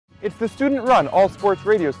It's the student-run all-sports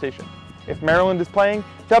radio station. If Maryland is playing,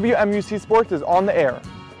 WMUC Sports is on the air.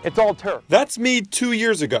 It's all Terps. That's me 2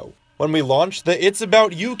 years ago, when we launched the It's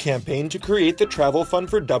About You campaign to create the travel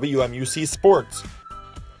fund for WMUC Sports.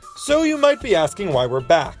 So you might be asking why we're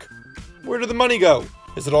back. Where did the money go?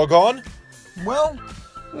 Is it all gone? Well,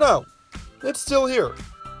 no. It's still here.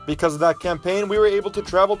 Because of that campaign, we were able to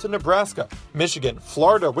travel to Nebraska, Michigan,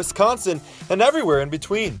 Florida, Wisconsin, and everywhere in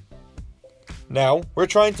between. Now, we're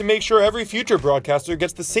trying to make sure every future broadcaster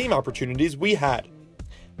gets the same opportunities we had.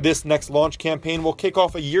 This next launch campaign will kick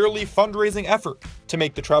off a yearly fundraising effort to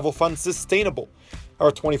make the travel fund sustainable.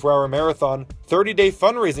 Our 24-hour marathon, 30-day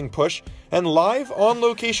fundraising push, and live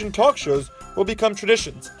on-location talk shows will become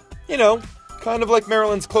traditions. You know, kind of like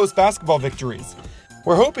Maryland's close basketball victories.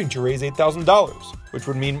 We're hoping to raise $8,000, which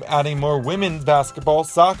would mean adding more women's basketball,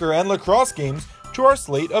 soccer, and lacrosse games to our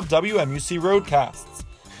slate of WMUC roadcasts.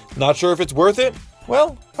 Not sure if it's worth it?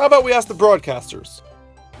 Well, how about we ask the broadcasters?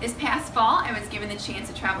 This past fall, I was given the chance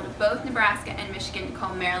to travel to both Nebraska and Michigan to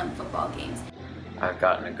call Maryland football games. I've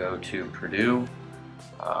gotten to go to Purdue,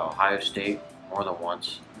 Ohio State more than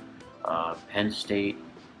once, Penn State,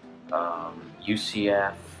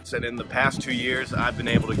 UCF. And in the past 2 years, I've been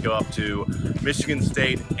able to go up to Michigan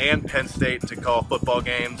State and Penn State to call football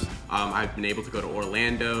games. I've been able to go to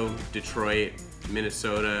Orlando, Detroit,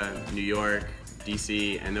 Minnesota, New York,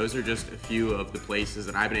 DC, and those are just a few of the places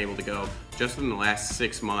that I've been able to go just in the last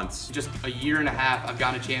 6 months. Just a year and a half, I've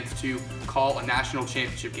gotten a chance to call a national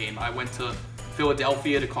championship game. I went to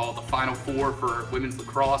Philadelphia to call the Final Four for women's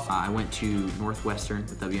lacrosse. I went to Northwestern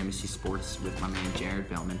with WMUC Sports with my man Jared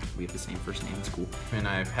Bellman. We have the same first name in school. And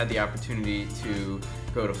I've had the opportunity to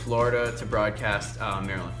go to Florida to broadcast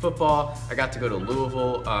Maryland football. I got to go to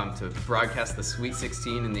Louisville to broadcast the Sweet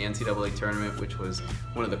 16 in the NCAA tournament, which was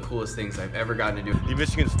one of the coolest things I've ever gotten to do. The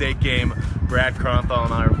Michigan State game, Brad Kronthal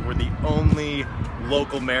and I were the only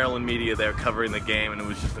local Maryland media there covering the game, and it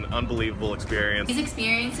was just an unbelievable experience. These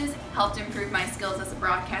experiences helped improve my skills as a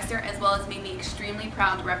broadcaster, as well as made me extremely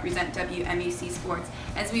proud to represent WMUC Sports,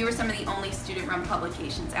 as we were some of the only student-run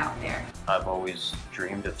publications out there. I've always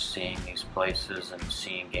dreamed of seeing these places and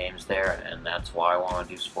seeing games there, and that's why I want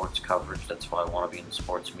to do sports coverage. That's why I want to be in the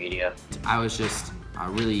sports media. I was just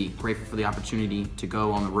really grateful for the opportunity to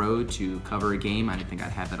go on the road to cover a game. I didn't think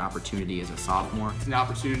I'd have that opportunity as a sophomore. It's an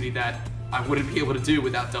opportunity that I wouldn't be able to do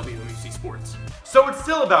without WMUC Sports. So it's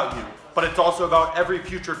still about you, but it's also about every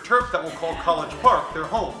future Terp that will call College Park their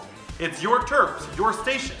home. It's your Terps, your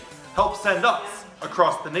station. Help send us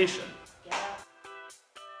across the nation.